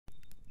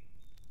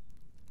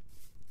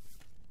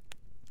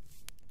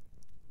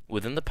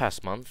Within the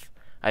past month,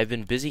 I have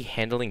been busy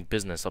handling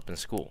business up in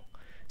school,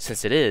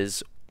 since it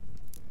is,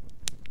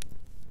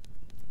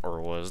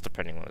 or was,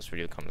 depending when this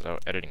video comes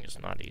out. Editing is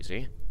not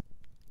easy.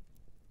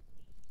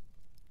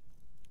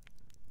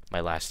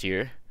 My last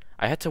year,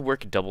 I had to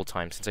work double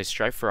time since I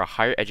strive for a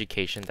higher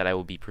education that I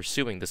will be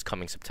pursuing this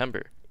coming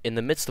September. In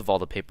the midst of all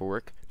the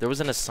paperwork, there was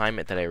an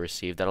assignment that I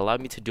received that allowed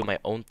me to do my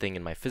own thing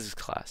in my physics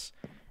class,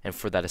 and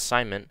for that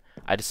assignment,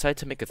 I decided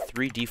to make a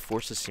 3D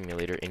forces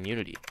simulator in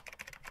Unity.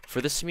 For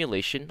this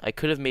simulation, I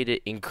could have made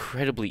it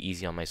incredibly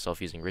easy on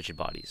myself using rigid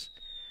bodies,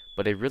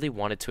 but I really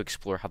wanted to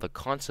explore how the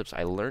concepts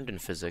I learned in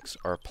physics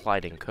are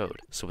applied in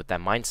code. So with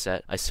that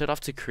mindset, I set off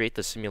to create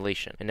the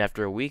simulation, and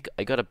after a week,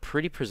 I got a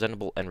pretty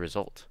presentable end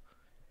result.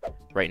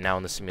 Right now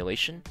in the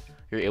simulation,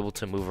 you're able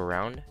to move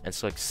around and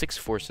select 6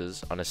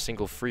 forces on a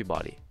single free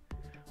body.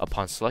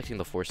 Upon selecting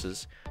the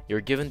forces, you're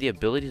given the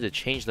ability to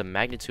change the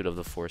magnitude of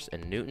the force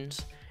in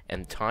newtons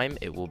and time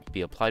it will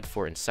be applied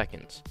for in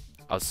seconds.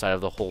 Outside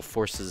of the whole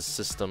forces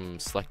system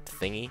select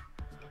thingy,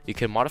 you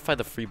can modify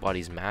the free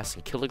body's mass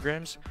in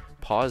kilograms,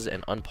 pause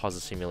and unpause the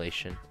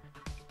simulation,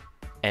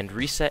 and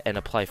reset and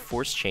apply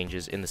force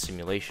changes in the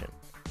simulation.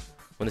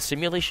 When the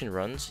simulation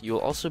runs, you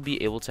will also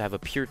be able to have a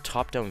pure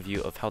top-down view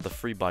of how the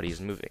free body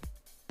is moving.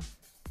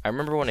 I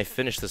remember when I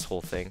finished this whole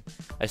thing,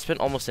 I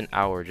spent almost an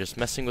hour just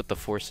messing with the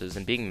forces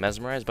and being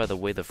mesmerized by the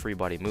way the free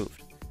body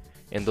moved.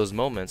 In those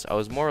moments, I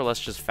was more or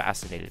less just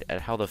fascinated at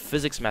how the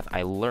physics math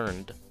I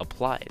learned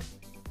applied.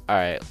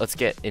 Alright, let's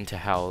get into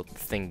how the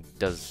thing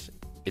does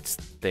its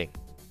thing.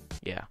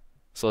 Yeah.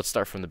 So let's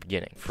start from the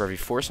beginning. For every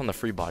force on the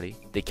free body,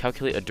 they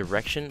calculate a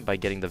direction by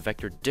getting the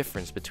vector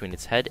difference between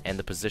its head and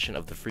the position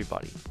of the free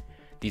body.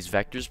 These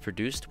vectors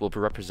produced will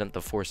represent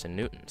the force in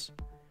newtons.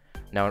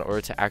 Now in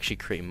order to actually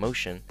create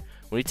motion,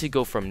 we need to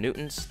go from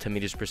newtons to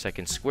meters per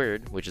second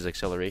squared, which is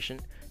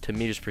acceleration, to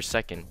meters per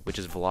second, which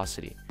is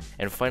velocity,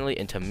 and finally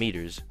into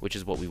meters, which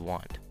is what we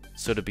want.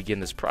 So to begin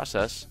this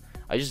process,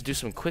 I just do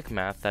some quick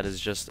math that is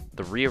just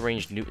the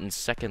rearranged Newton's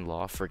second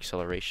law for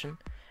acceleration,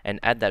 and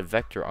add that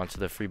vector onto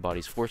the free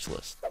body's force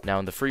list. Now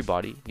in the free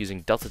body,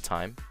 using delta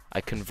time,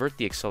 I convert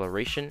the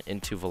acceleration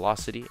into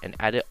velocity and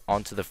add it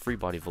onto the free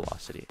body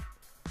velocity.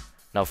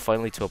 Now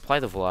finally, to apply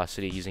the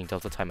velocity using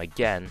delta time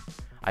again,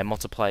 I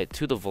multiply it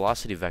to the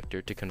velocity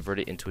vector to convert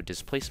it into a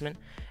displacement,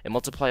 and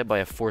multiply it by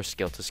a force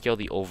scale to scale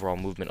the overall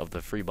movement of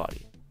the free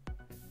body.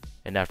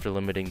 And after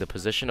limiting the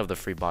position of the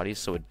free body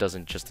so it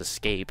doesn't just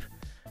escape,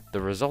 the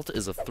result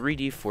is a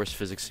 3D force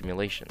physics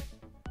simulation.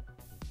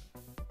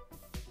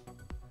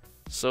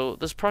 So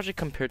this project,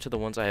 compared to the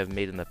ones I have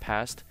made in the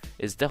past,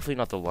 is definitely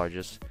not the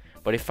largest,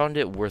 but I found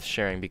it worth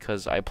sharing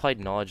because I applied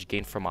knowledge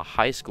gained from a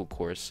high school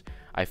course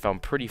I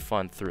found pretty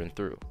fun through and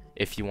through.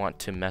 If you want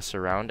to mess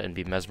around and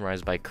be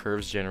mesmerized by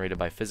curves generated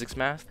by physics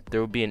math, there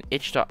will be an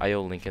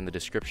itch.io link in the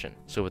description.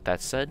 So with that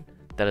said,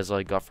 that is all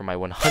I got for my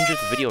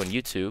 100th video on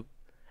YouTube,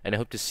 and I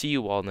hope to see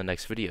you all in the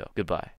next video. Goodbye.